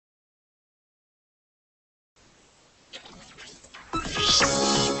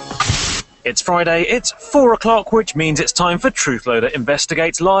It's Friday, it's 4 o'clock, which means it's time for Truthloader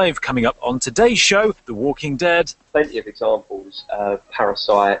Investigates Live. Coming up on today's show, The Walking Dead. Plenty of examples of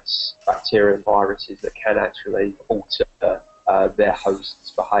parasites, bacteria and viruses that can actually alter their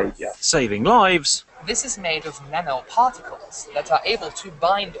host's behaviour. Saving lives. This is made of nanoparticles that are able to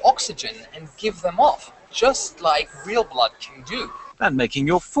bind oxygen and give them off, just like real blood can do. And making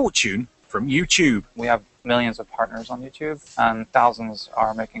your fortune from YouTube. We have millions of partners on YouTube, and thousands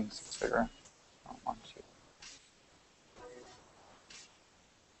are making six-figure on YouTube.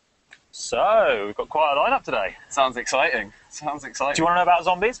 So, we've got quite a lineup today. Sounds exciting. Sounds exciting. Do you want to know about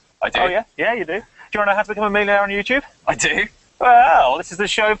zombies? I do. Oh, yeah? Yeah, you do. Do you want to know how to become a millionaire on YouTube? I do. Well, this is the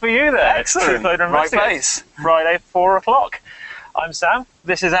show for you then. Excellent. Truthloader Right Investigates. place. Friday, 4 o'clock. I'm Sam.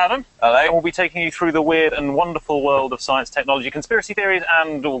 This is Adam. Hello. And we'll be taking you through the weird and wonderful world of science, technology, conspiracy theories,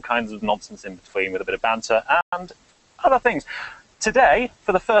 and all kinds of nonsense in between with a bit of banter and other things. Today,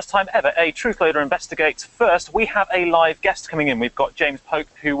 for the first time ever, a Truthloader Investigates. First, we have a live guest coming in. We've got James Pope,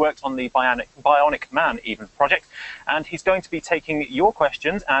 who worked on the Bionic Man even project, and he's going to be taking your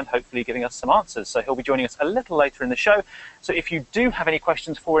questions and hopefully giving us some answers. So he'll be joining us a little later in the show. So if you do have any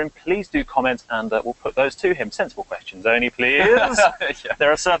questions for him, please do comment, and we'll put those to him. Sensible questions only, please. Yeah.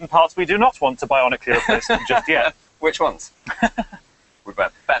 There are certain parts we do not want to bionically replace just yet. Which ones? We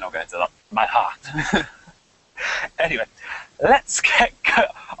better not go into that. My heart. Anyway, let's get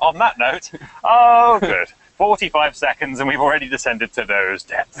on that note. Oh, good. 45 seconds and we've already descended to those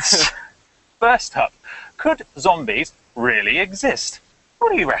depths. First up, could zombies really exist?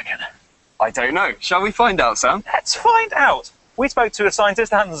 What do you reckon? I don't know. Shall we find out, Sam? Let's find out. We spoke to a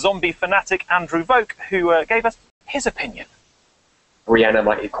scientist and zombie fanatic, Andrew Voke, who gave us his opinion.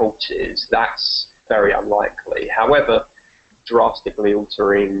 Reanimated corpses, that's very unlikely. However, drastically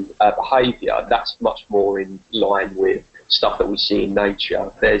altering behaviour, that's much more in line with stuff that we see in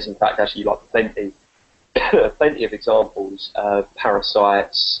nature. There's in fact actually like plenty of examples of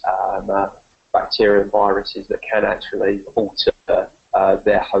parasites, bacteria and viruses that can actually alter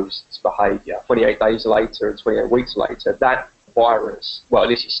their host's behaviour. 28 days later and 28 weeks later, that virus, well, at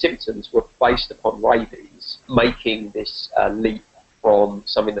least its symptoms were based upon rabies, making this leap from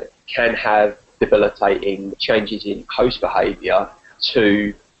something that can have debilitating changes in host behaviour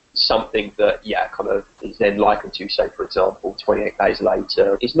to something that, yeah, kind of is then likened to, say, for example, 28 days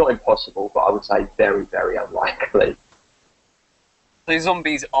later. It's not impossible, but I would say very, very unlikely. So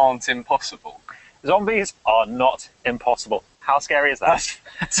zombies aren't impossible. Zombies are not impossible. How scary is that?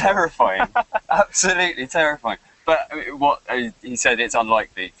 That's terrifying. Absolutely terrifying. But I mean, what he said, it's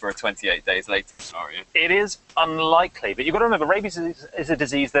unlikely for a 28 days later scenario. It is unlikely, but you've got to remember, rabies is a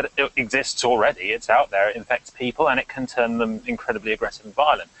disease that exists already. It's out there, it infects people, and it can turn them incredibly aggressive and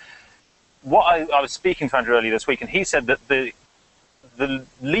violent. What I was speaking to Andrew earlier this week, and he said that the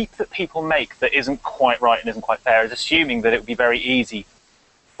leap that people make that isn't quite right and isn't quite fair is assuming that it would be very easy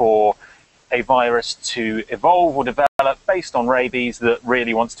for a virus to evolve or develop based on rabies that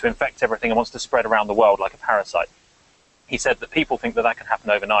really wants to infect everything and wants to spread around the world like a parasite. He said that people think that that can happen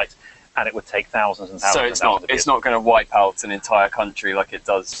overnight, and it would take thousands and thousands. So of years. it's not going to wipe out an entire country like it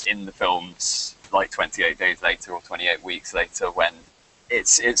does in the films, like 28 days later or 28 weeks later, when it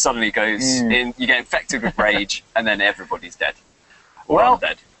suddenly goes in. You get infected with rage, and then everybody's dead. Well,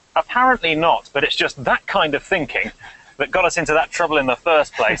 undead. Apparently not, but it's just that kind of thinking that got us into that trouble in the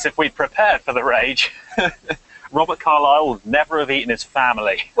first place. If we'd prepared for the rage, Robert Carlyle would never have eaten his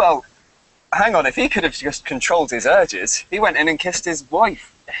family. Well, hang on, if he could have just controlled his urges, he went in and kissed his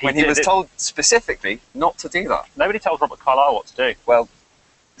wife when he was told specifically not to do that. Nobody tells Robert Carlyle what to do. Well,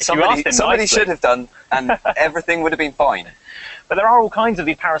 If you asked him somebody nicely. should have done, and everything would have been fine. But there are all kinds of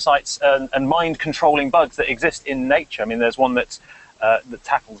these parasites and mind-controlling bugs that exist in nature. I mean, there's one that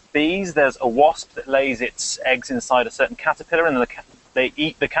tackles bees. There's a wasp that lays its eggs inside a certain caterpillar, and then they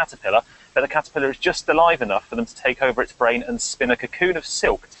eat the caterpillar, but the caterpillar is just alive enough for them to take over its brain and spin a cocoon of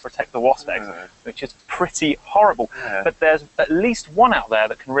silk to protect the wasp eggs, which is pretty horrible. Yeah. But there's at least one out there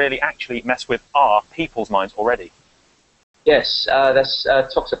that can really actually mess with our people's minds already. Yes, that's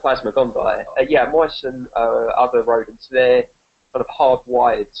Toxoplasma gondii. Yeah, mice and other rodents, they're kind of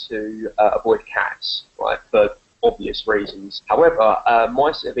hardwired to avoid cats, right, for obvious reasons. However,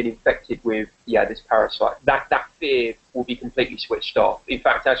 mice that have been infected with this parasite, that fear will be completely switched off. In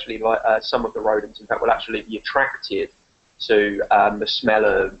fact, actually, like some of the rodents, in fact, will actually be attracted to the smell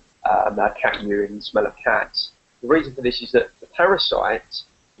of cat urine, the smell of cats. The reason for this is that the parasite,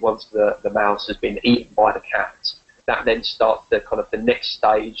 once the mouse has been eaten by the cat, that then starts the kind of the next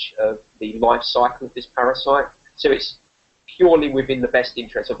stage of the life cycle of this parasite. So it's purely within the best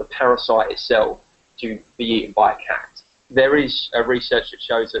interest of the parasite itself to be eaten by a cat. there is research that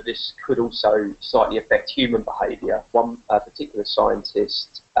shows that this could also slightly affect human behaviour. One particular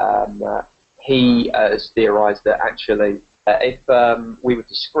scientist, he has theorised that actually if we were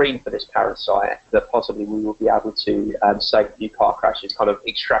to screen for this parasite, that possibly we will be able to save a few car crashes, kind of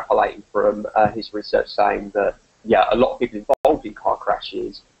extrapolating from his research saying that, yeah, a lot of people involved in car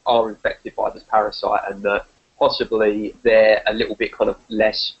crashes are infected by this parasite, and that possibly they're a little bit kind of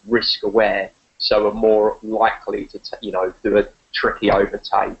less risk aware, so are more likely to do a tricky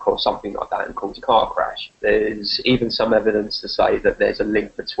overtake or something like that and cause a car crash. There's even some evidence to say that there's a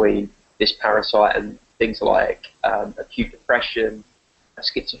link between this parasite and things like acute depression,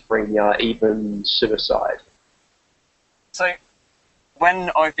 schizophrenia, even suicide. So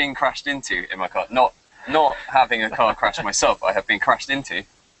when I've been crashed into in my car, not having a car crash myself, I have been crashed into,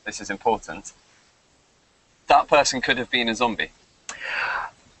 this is important, that person could have been a zombie.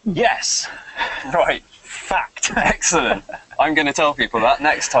 Yes. Right. Fact. Excellent. I'm going to tell people that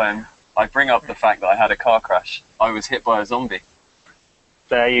next time I bring up the fact that I had a car crash, I was hit by a zombie.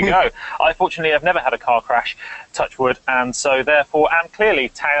 There you go. I fortunately have never had a car crash, touch wood, and so therefore am clearly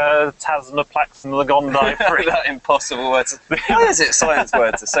tasmaplaxlagondi free. That impossible word. Why is it science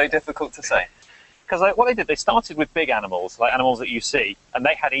words are so difficult to say? Because what they did, they started with big animals, like animals that you see, and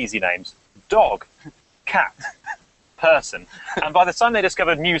they had easy names. Dog, cat, person. And by the time they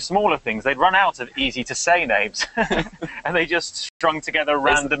discovered new, smaller things, they'd run out of easy-to-say names. And they just strung together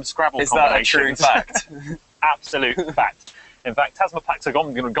random Scrabble combinations. Is that a true fact? Absolute fact. In fact,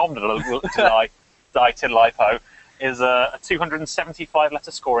 tasmaplaxlagondi is a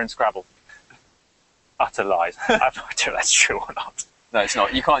 275-letter score in Scrabble. Utter lies. I have no idea if that's true or not. No, it's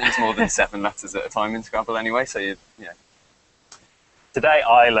not. You can't use more than 7 letters at a time in Scrabble anyway, so yeah. Today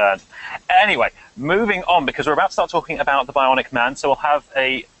I learned. Anyway, moving on, because we're about to start talking about the Bionic Man, so we'll have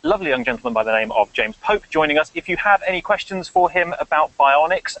a lovely young gentleman by the name of James Pope joining us. If you have any questions for him about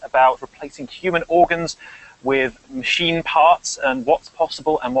bionics, about replacing human organs with machine parts and what's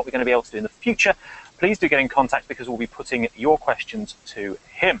possible and what we're going to be able to do in the future, please do get in contact, because we'll be putting your questions to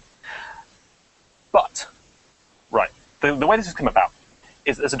him. But, right, the way this has come about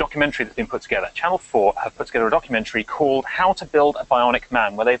is there's a documentary that's been put together. Channel 4 have put together a documentary called How to Build a Bionic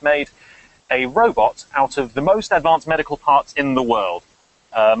Man, where they've made a robot out of the most advanced medical parts in the world.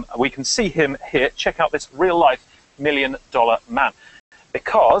 We can see him here. Check out this real-life $1 million man.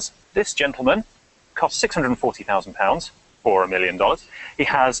 Because this gentleman costs £640,000 for $1 million. He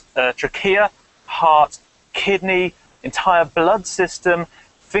has a trachea, heart, kidney, entire blood system,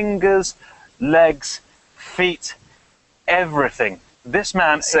 fingers, legs, feet, everything. This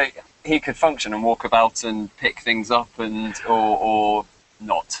man... So he could function and walk about and pick things up and or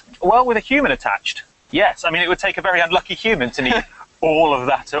not? Well, with a human attached, yes. I mean, it would take a very unlucky human to need all of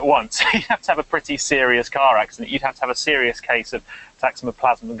that at once. You'd have to have a pretty serious car accident. You'd have to have a serious case of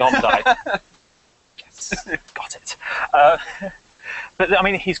tasmaplaxlagondi. Yes, got it. But, I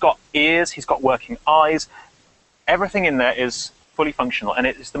mean, he's got ears, he's got working eyes. Everything in there is fully functional, and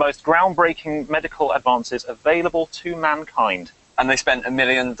it is the most groundbreaking medical advances available to mankind. And they spent $1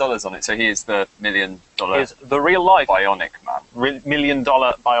 million on it, so he is the $1 million Is the real life bionic man. $1 million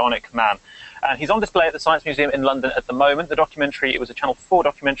bionic man. And he's on display at the Science Museum in London at the moment. The documentary, it was a Channel 4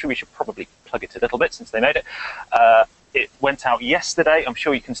 documentary. We should probably plug it a little bit since they made it. It went out yesterday. I'm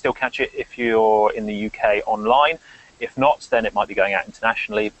sure you can still catch it if you're in the UK online. If not, then it might be going out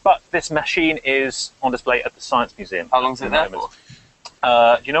internationally. But this machine is on display at the Science Museum. How long is it there for?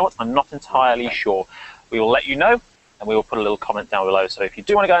 Do you know what? I'm not entirely sure. We will let you know, and we will put a little comment down below. So if you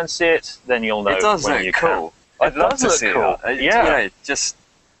do want to go and see it, then you'll know. It does when look you cool. Can. I'd love to see cool. it. Yeah. Just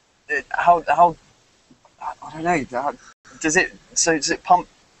how I don't know. Does it pump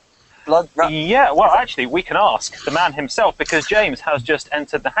blood? Yeah. Well, actually, we can ask the man himself, because James has just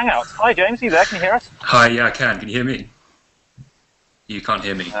entered the Hangout. Hi, James. Are you there? Can you hear us? Hi. Yeah, I can. Can you hear me? You can't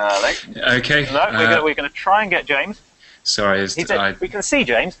hear me. Okay. No, we're going to try and get James. Sorry, we can see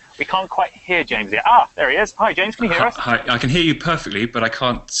James. We can't quite hear James yet. Ah, there he is. Hi, James. Can you hear us? Hi. I can hear you perfectly, but I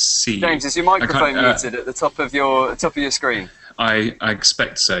can't see you. James, is your microphone muted at the top of your screen? I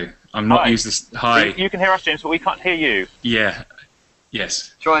expect so. I'm not used to. Hi. You can hear us, James, but we can't hear you. Yeah.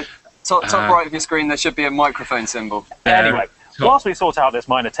 Yes. Try top right of your screen. There should be a microphone symbol. Anyway, whilst we sort out this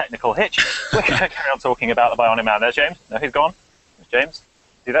minor technical hitch, we're going to carry on talking about the Bionic Man. There's James. No, he's gone. There's James.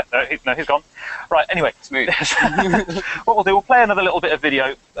 See that? No, he's gone. Right, anyway. Smooth. What we'll do, we'll play another little bit of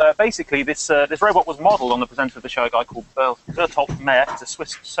video. Basically, this robot was modelled on the presenter of the show, a guy called Bertolt Meyer. He's a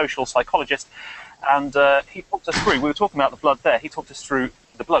Swiss social psychologist. And he talked us through, we were talking about the blood there, he talked us through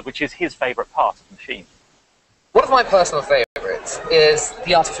the blood, which is his favourite part of the machine. One of my personal favourites is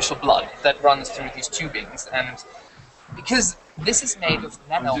the artificial blood that runs through these tubings, and Because this is made of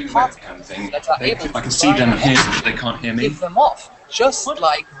nanoparticles that are able to I can see them and hear them, but they can't hear me. give them off, just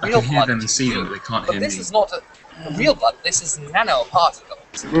like I real can hear blood them and see them, but they can't hear But me. this is not a real blood, this is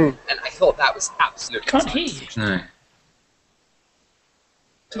nanoparticles. And I thought that was absolutely Can't hear you. No.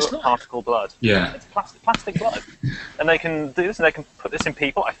 Particle blood. Yeah. It's plastic blood. And they can do this, and they can put this in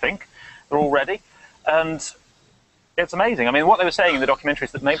people, I think. They're all ready. And it's amazing. I mean, what they were saying in the documentary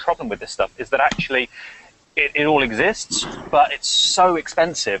is that the main problem with this stuff is that actually it all exists, but it's so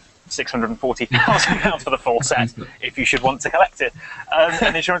expensive. £640,000 for the full set if you should want to collect it.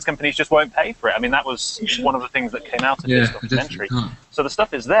 And insurance companies just won't pay for it. I mean, that was one of the things that came out of this documentary. So the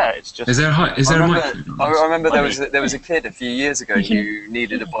stuff is there. It's just. Is there a height? Is there a mic? I remember there was a kid a few years ago who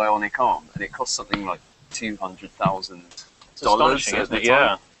needed a bionic arm, and it cost something like $200,000. Astonishing, isn't it?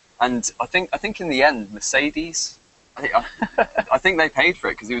 Yeah. And I think in the end, Mercedes. I think they paid for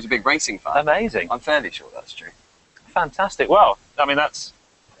it because he was a big racing fan. Amazing. I'm fairly sure that's true. Fantastic. Well, I mean, that's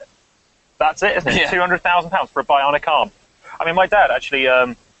it, isn't it? Yeah. £200,000 for a bionic arm. I mean, my dad actually,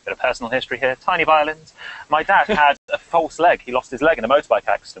 bit of personal history here, tiny violins. My dad had a false leg. He lost his leg in a motorbike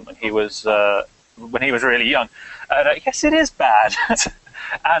accident when he was really young. And, yes, it is bad.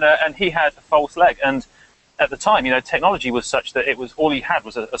 and he had a false leg. And at the time, you know, technology was such that it was all he had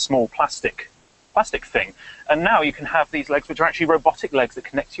was a small plastic thing. And now you can have these legs which are actually robotic legs that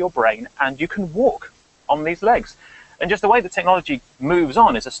connect to your brain, and you can walk on these legs. And just the way the technology moves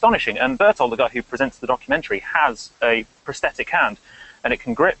on is astonishing. And Bertolt, the guy who presents the documentary, has a prosthetic hand, and it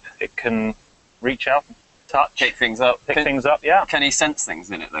can grip, it can reach out, touch, Pick things up. Yeah. Can he sense things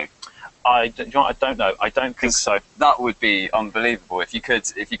in it though? I don't know. I don't think so. That would be unbelievable if you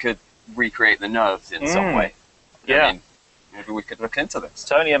could recreate the nerves in some way. Yeah. I mean, maybe we could look into this.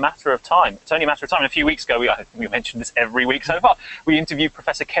 It's only a matter of time. A few weeks ago, we mentioned this every week so far, we interviewed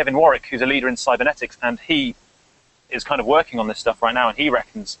Professor Kevin Warwick, who's a leader in cybernetics, and he is kind of working on this stuff right now, and he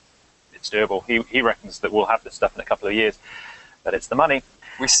reckons it's doable. He reckons that we'll have this stuff in a couple of years, but it's the money.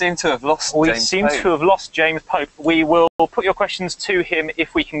 We seem to have lost James Pope. We will put your questions to him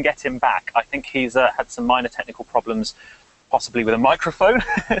if we can get him back. I think he's had some minor technical problems, possibly with a microphone,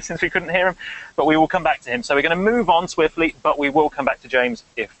 since we couldn't hear him, but we will come back to him. So we're going to move on swiftly, but we will come back to James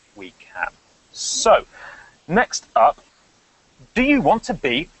if we can. So, next up, do you want to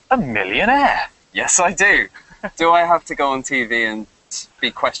be a millionaire? Yes, I do. Do I have to go on TV and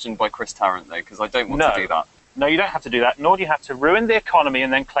be questioned by Chris Tarrant, though? Because I don't want to do that. No, you don't have to do that, nor do you have to ruin the economy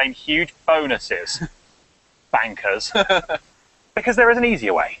and then claim huge bonuses. Bankers. Because there is an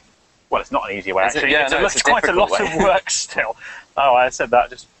easier way. Well, it's not an easier way, actually. It's quite a lot of work still. Oh, I said that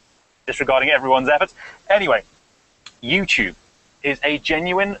just disregarding everyone's efforts. Anyway, YouTube is a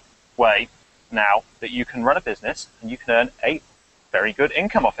genuine way now that you can run a business and you can earn a very good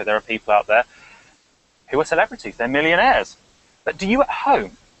income off it. There are people out there who are celebrities. They're millionaires. But do you at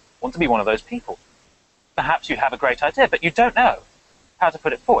home want to be one of those people? Perhaps you have a great idea, but you don't know how to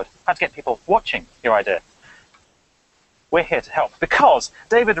put it forward, how to get people watching your idea. We're here to help because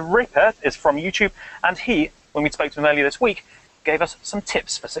David Rippert is from YouTube, and he, when we spoke to him earlier this week, gave us some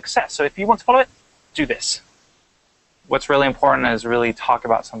tips for success. So if you want to follow it, do this. What's really important is really talk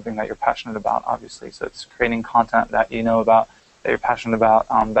about something that you're passionate about, obviously. So it's creating content that you know about, that you're passionate about,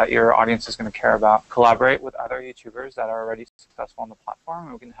 that your audience is going to care about. Collaborate with other YouTubers that are already successful on the platform,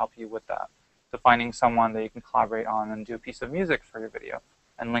 and we can help you with that. So finding someone that you can collaborate on and do a piece of music for your video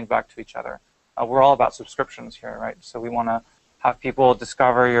and link back to each other. We're all about subscriptions here, right? So we want to have people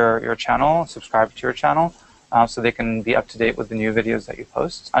discover your channel, subscribe to your channel, so they can be up to date with the new videos that you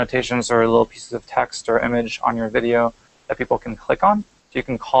post. Annotations are little pieces of text or image on your video that people can click on. So you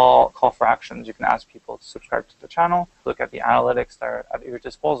can call for actions. You can ask people to subscribe to the channel, look at the analytics that are at your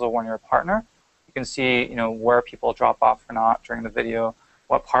disposal when you're a partner. You can see, where people drop off or not during the video,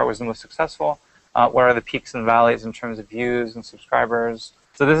 what part was the most successful, what are the peaks and valleys in terms of views and subscribers.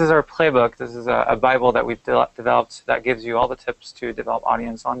 So this is our playbook. This is a Bible that we've developed that gives you all the tips to develop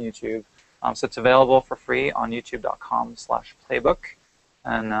audience on YouTube. So it's available for free on youtube.com/playbook.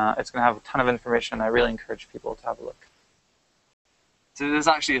 And it's going to have a ton of information. I really encourage people to have a look. So there's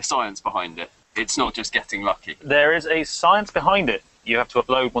actually a science behind it. It's not just getting lucky. There is a science behind it. You have to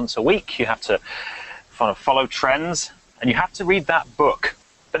upload once a week. You have to follow trends. And you have to read that book.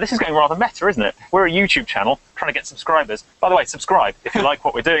 But this is getting rather meta, isn't it? We're a YouTube channel trying to get subscribers. By the way, subscribe if you like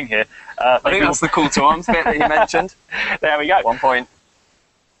what we're doing here. I think that's the call to arms bit that you mentioned. There we go. 1 point.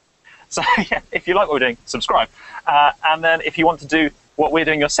 So yeah, if you like what we're doing, subscribe. And then if you want to do what we're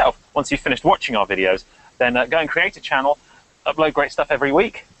doing yourself, once you've finished watching our videos, then go and create a channel, upload great stuff every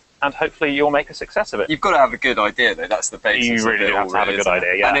week, and hopefully you'll make a success of it. You've got to have a good idea, though. That's the basis. You really do have to have a good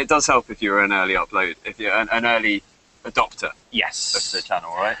idea, yeah. And it does help if you're an early upload, if you're an early adopter Yes. of the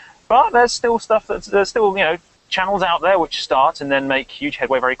channel, right? But there's still stuff there's still, you know, channels out there which start and then make huge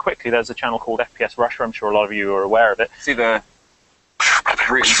headway very quickly. There's a channel called FPS Russia. I'm sure a lot of you are aware of it. See the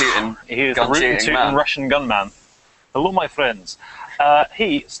root and tootin', He is the root and tootin' Russian gunman. Hello, my friends.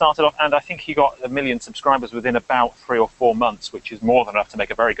 He started off, and I think he got 1 million subscribers within about 3 or 4 months, which is more than enough to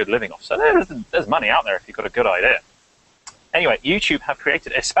make a very good living off. So there's money out there if you've got a good idea. Anyway, YouTube have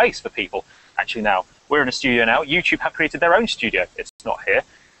created a space for people. Actually, now we're in a studio now. YouTube have created their own studio. It's not here.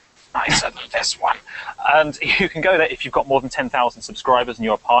 Nicer than this one. And you can go there if you've got more than 10,000 subscribers and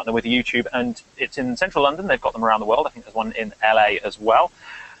you're a partner with YouTube. And it's in central London. They've got them around the world. I think there's one in LA as well.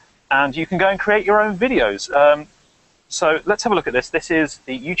 And you can go and create your own videos. So let's have a look at this. This is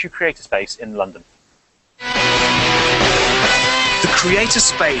the YouTube Creator Space in London. The Creator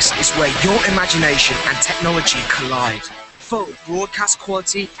Space is where your imagination and technology collide. Full broadcast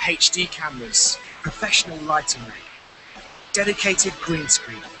quality HD cameras, professional lighting rig, dedicated green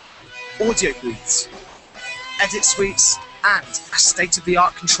screen, audio booths, edit suites, and a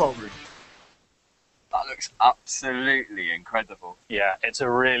state-of-the-art control room. That looks absolutely incredible. Yeah, it's a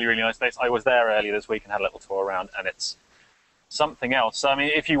really, really nice place. I was there earlier this week and had a little tour around, and it's something else. I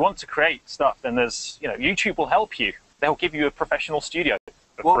mean, if you want to create stuff, then there's, you know, YouTube will help you. They'll give you a professional studio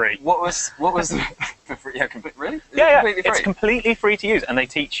for free. What was for free? Yeah, really? Yeah, completely free? It's completely free to use, and they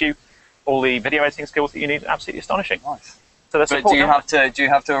teach you all the video editing skills that you need. Absolutely astonishing. Nice. So but do you have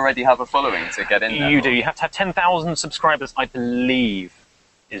to already have a following to get in there? You do. You have to have 10,000 subscribers, I believe,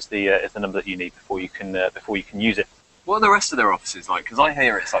 is the number that you need before you can use it. What are the rest of their offices like? Because I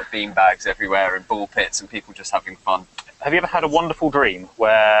hear it's like bean bags everywhere and ball pits and people just having fun. Have you ever had a wonderful dream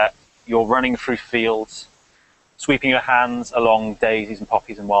where you're running through fields, sweeping your hands along daisies and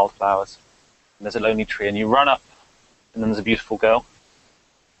poppies and wildflowers, and there's a lonely tree, and you run up, and then there's a beautiful girl?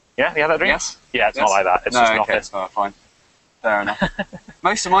 Yeah, you had that dream? Yes. Yeah, it's not like that. It's just an office. Oh, fine. Fair enough.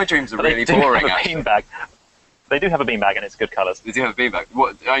 Most of my dreams are But really they do boring. have a beanbag. They do have a beanbag, and it's good colours. They do have a beanbag.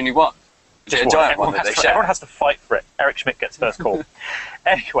 What? Only one? Is it a Just giant one that they share? Everyone has to fight for it. Eric Schmidt gets first call.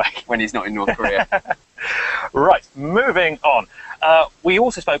 Anyway. When he's not in North Korea. Right, moving on. We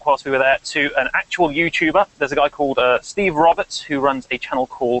also spoke whilst we were there to an actual YouTuber. There's a guy called Steve Roberts who runs a channel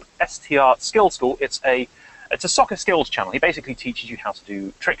called STR Skill School. It's a soccer skills channel. He basically teaches you how to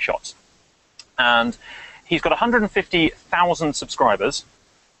do trick shots. And he's got 150,000 subscribers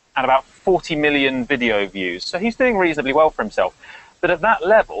and about 40 million video views. So he's doing reasonably well for himself. But at that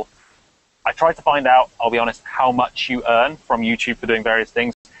level, I tried to find out, I'll be honest, how much you earn from YouTube for doing various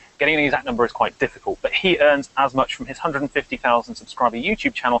things. Getting an exact number is quite difficult, but he earns as much from his 150,000 subscriber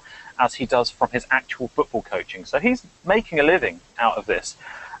YouTube channel as he does from his actual football coaching. So he's making a living out of this.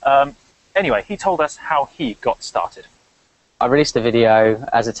 Anyway, he told us how he got started. I released a video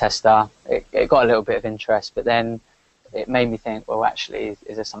as a tester. It got a little bit of interest, but then it made me think, well, actually,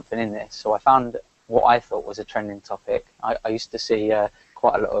 is there something in this? So I found what I thought was a trending topic. I used to see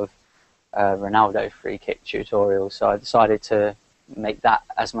quite a lot of Ronaldo free kick tutorials, so I decided to make that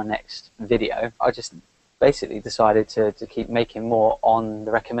as my next video. I just basically decided to keep making more on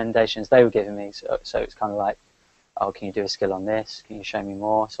the recommendations they were giving me. So it's kind of like, oh, can you do a skill on this? Can you show me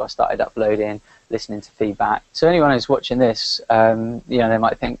more? So I started uploading, listening to feedback. So anyone who's watching this, you know, they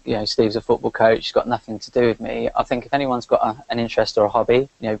might think, you know, Steve's a football coach, he's got nothing to do with me. I think if anyone's got an interest or a hobby,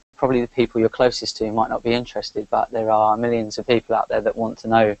 you know, probably the people you're closest to might not be interested, but there are millions of people out there that want to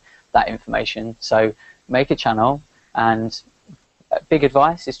know that information. So make a channel, and big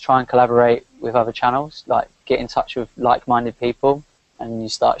advice is try and collaborate with other channels, like get in touch with like-minded people, and you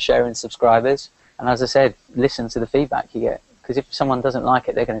start sharing subscribers. And as I said, listen to the feedback you get, because if someone doesn't like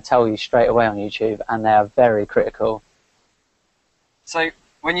it, they're going to tell you straight away on YouTube, and they are very critical. So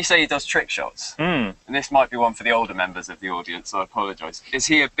when you say he does trick shots, and this might be one for the older members of the audience, so I apologise, is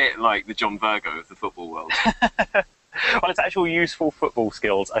he a bit like the John Virgo of the football world? Well, it's actual useful football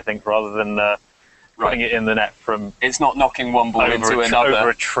skills, I think, rather than putting it in the net from... It's not knocking one ball into another. Over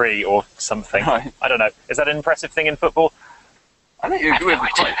a tree or something. Right. I don't know. Is that an impressive thing in football? I think it would be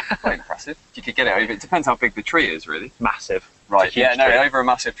quite impressive. If you could get it over. It depends how big the tree is, really. Massive. Right, yeah, no, over a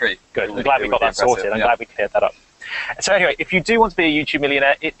massive tree. Good. I'm glad we got that sorted. I'm glad we cleared that up. So anyway, if you do want to be a YouTube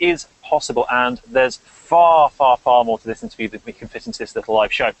millionaire, it is possible, and there's far, far, far more to this interview than we can fit into this little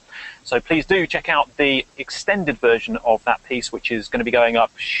live show. So please do check out the extended version of that piece, which is going to be going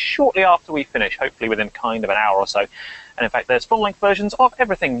up shortly after we finish, hopefully within kind of an hour or so. And in fact, there's full-length versions of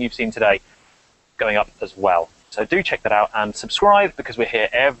everything you've seen today going up as well. So do check that out and subscribe, because we're here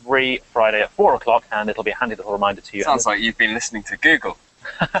every Friday at 4 o'clock, and it'll be a handy little reminder to you. Sounds like you've been listening to Google.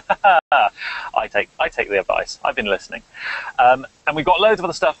 I take the advice. I've been listening. And we've got loads of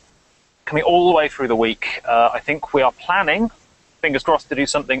other stuff coming all the way through the week. I think we are planning, fingers crossed, to do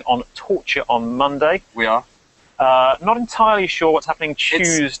something on torture on Monday. We are. Not entirely sure what's happening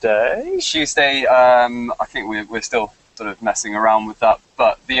Tuesday. Tuesday, I think we're still sort of messing around with that.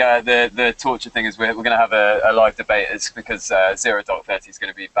 But the torture thing is we're going to have a live debate. It's because 0 Dark 30 is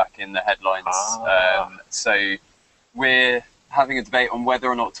going to be back in the headlines. So we're having a debate on whether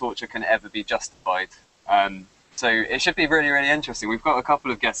or not torture can ever be justified. So it should be really, really interesting. We've got a couple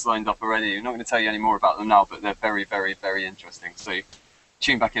of guests lined up already. I'm not going to tell you any more about them now, but they're very, very, very interesting. So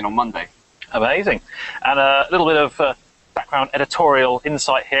tune back in on Monday. Amazing. And a little bit of background editorial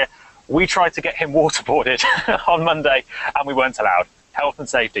insight here. We tried to get him waterboarded on Monday, and we weren't allowed. Health and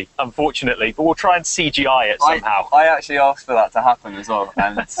safety, unfortunately. But we'll try and CGI it somehow. I actually asked for that to happen as well,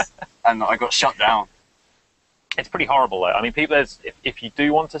 and and I got shut down. It's pretty horrible, though. I mean, people, if you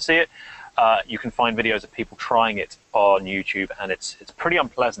do want to see it, you can find videos of people trying it on YouTube, and it's pretty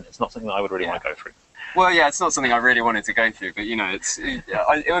unpleasant. It's not something that I would really want to go through. Well, yeah, it's not something I really wanted to go through, but you know,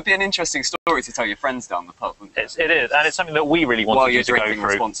 it would be an interesting story to tell your friends down the pub. It is, and it's something that we really wanted you to go through. While you're drinking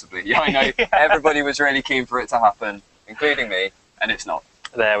responsibly. Yeah, I know. Everybody was really keen for it to happen, including me, and it's not.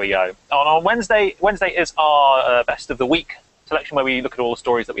 There we go. On Wednesday is our best of the week selection, where we look at all the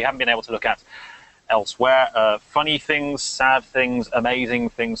stories that we haven't been able to look at elsewhere. Funny things, sad things,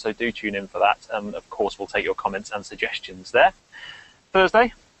 amazing things, so do tune in for that. Of course, we'll take your comments and suggestions there.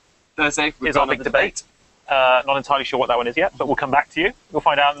 Thursday is our big debate. Not entirely sure what that one is yet, but we'll come back to you. You'll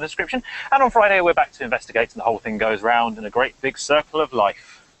find out in the description. And on Friday, we're back to investigate, and the whole thing goes round in a great big circle of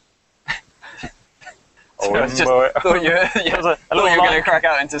life. I thought you were going to crack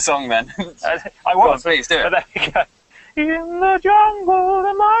out into song then. I was. On, please do it. But there you go. In the jungle,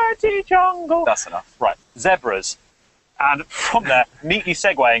 the mighty jungle. That's enough. Right, zebras. And from there, neatly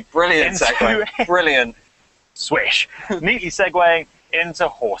segueing. Brilliant segue. Brilliant. Swish. Neatly segueing into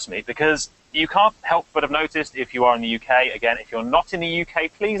horse meat, because you can't help but have noticed, if you are in the UK, again, if you're not in the UK,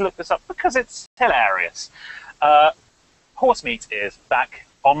 please look this up because it's hilarious. Horse meat is back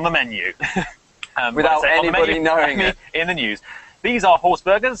on the menu. Without anybody knowing it. In the news. These are horse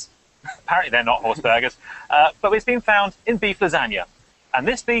burgers. Apparently they're not horse burgers, but it's been found in beef lasagna. And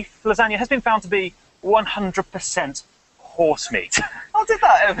this beef lasagna has been found to be 100% horse meat. How did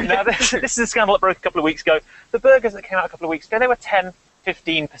that ever Now, this is a scandal that broke a couple of weeks ago. The burgers that came out a couple of weeks ago, they were 10,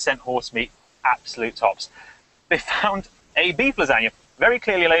 15% horse meat, absolute tops. They found a beef lasagna, very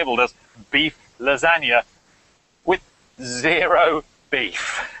clearly labelled as beef lasagna, with 0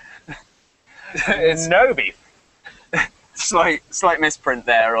 beef. It's no beef. Slight misprint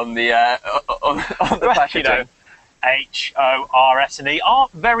there on the packaging. You know, H-O-R-S and E are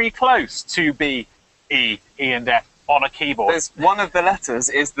very close to B, E, E and F on a keyboard. There's one of the letters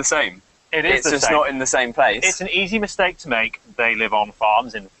is the same. It's just not in the same place. It's an easy mistake to make. They live on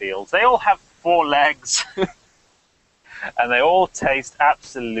farms in fields. They all have 4 legs. And they all taste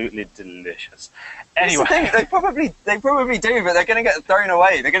absolutely delicious. Anyway, they probably do, but they're going to get thrown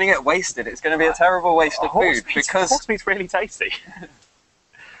away. They're going to get wasted. It's going to be a terrible waste of food because horse meat's really tasty.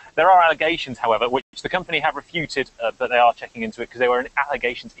 There are allegations, however, which the company have refuted, but they are checking into it, because there were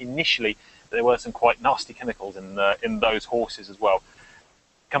allegations initially that there were some quite nasty chemicals in those horses as well.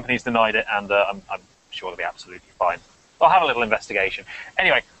 Companies denied it, and I'm sure they'll be absolutely fine. I'll have a little investigation.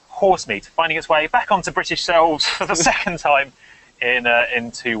 Anyway, horse meat finding its way back onto British shelves for the second time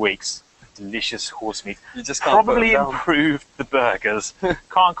in 2 weeks. Delicious horse meat. You just can't probably improved the burgers.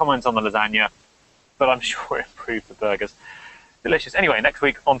 Can't comment on the lasagna, but I'm sure it improved the burgers. Delicious. Anyway, next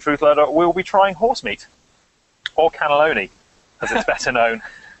week on Truthloader, we'll be trying horse meat, or cannelloni, as it's better known.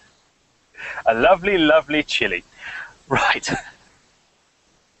 A lovely, lovely chili. Right.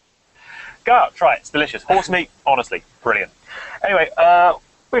 Go out, try it. It's delicious. Horse meat, honestly, brilliant. Anyway,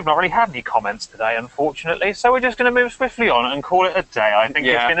 we've not really had any comments today, unfortunately, so we're just going to move swiftly on and call it a day. I think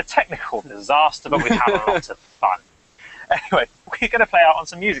it's been a technical disaster, but we've had a lot of fun. Anyway, we're going to play out on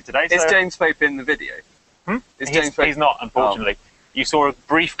some music today. Is James Pope in the video? He's not, unfortunately. Oh. You saw a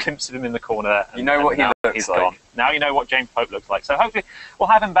brief glimpse of him in the corner there. You know what he looks like. Gone. Now you know what James Pope looks like. So hopefully we'll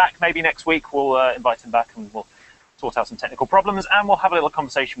have him back maybe next week. We'll invite him back and we'll sort out some technical problems, and we'll have a little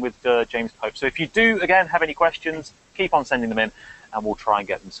conversation with James Pope. So if you do, again, have any questions, keep on sending them in, and we'll try and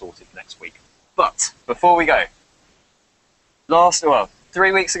get them sorted next week. But before we go,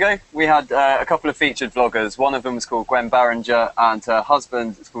 3 weeks ago, we had a couple of featured vloggers. One of them was called Gwen Barringer, and her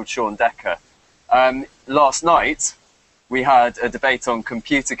husband is called Sean Decker. Last night, we had a debate on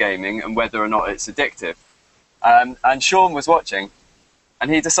computer gaming and whether or not it's addictive. And Sean was watching, and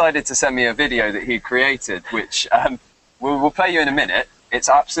he decided to send me a video that he'd created, which we'll play you in a minute. It's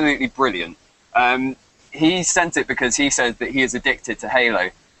absolutely brilliant. He sent it because he said that he is addicted to Halo.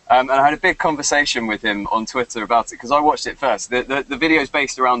 And I had a big conversation with him on Twitter about it, because I watched it first. The video is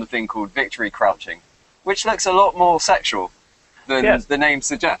based around a thing called victory crouching, which looks a lot more sexual than the name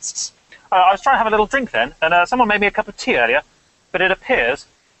suggests. I was trying to have a little drink then, and someone made me a cup of tea earlier, but it appears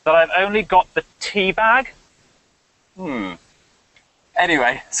that I've only got the tea bag.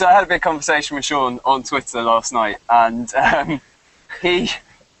 Anyway, so I had a big conversation with Sean on Twitter last night, and he...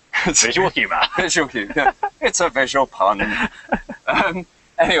 Visual humour. Visual humour. It's a visual pun.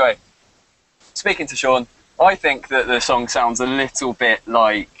 Anyway, speaking to Sean, I think that the song sounds a little bit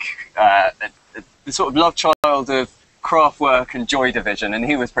like the sort of love child of Kraftwerk and Joy Division, and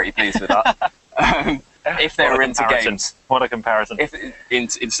he was pretty pleased with that. If they were into games. What a comparison.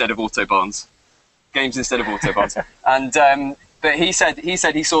 Instead of Autobahns. Games instead of Autobahns. And but he said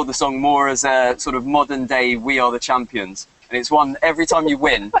he saw the song more as a sort of modern day We Are the Champions. And it's one, every time you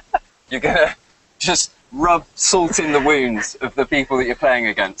win, you're going to just rub salt in the wounds of the people that you're playing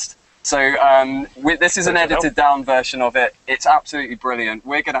against. So this is an edited down version of it. It's absolutely brilliant.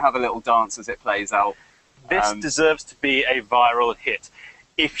 We're going to have a little dance as it plays out. This deserves to be a viral hit.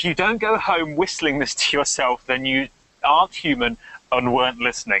 If you don't go home whistling this to yourself, then you aren't human and weren't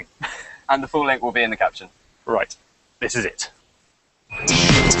listening. And the full link will be in the caption. Right. This is it.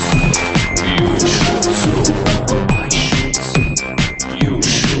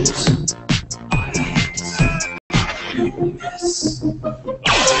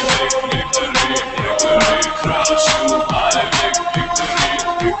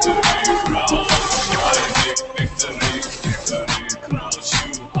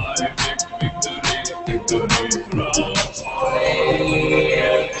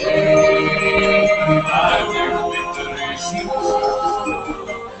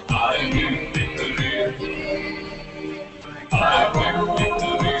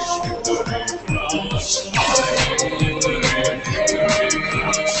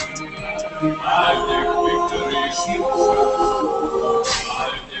 I think victory is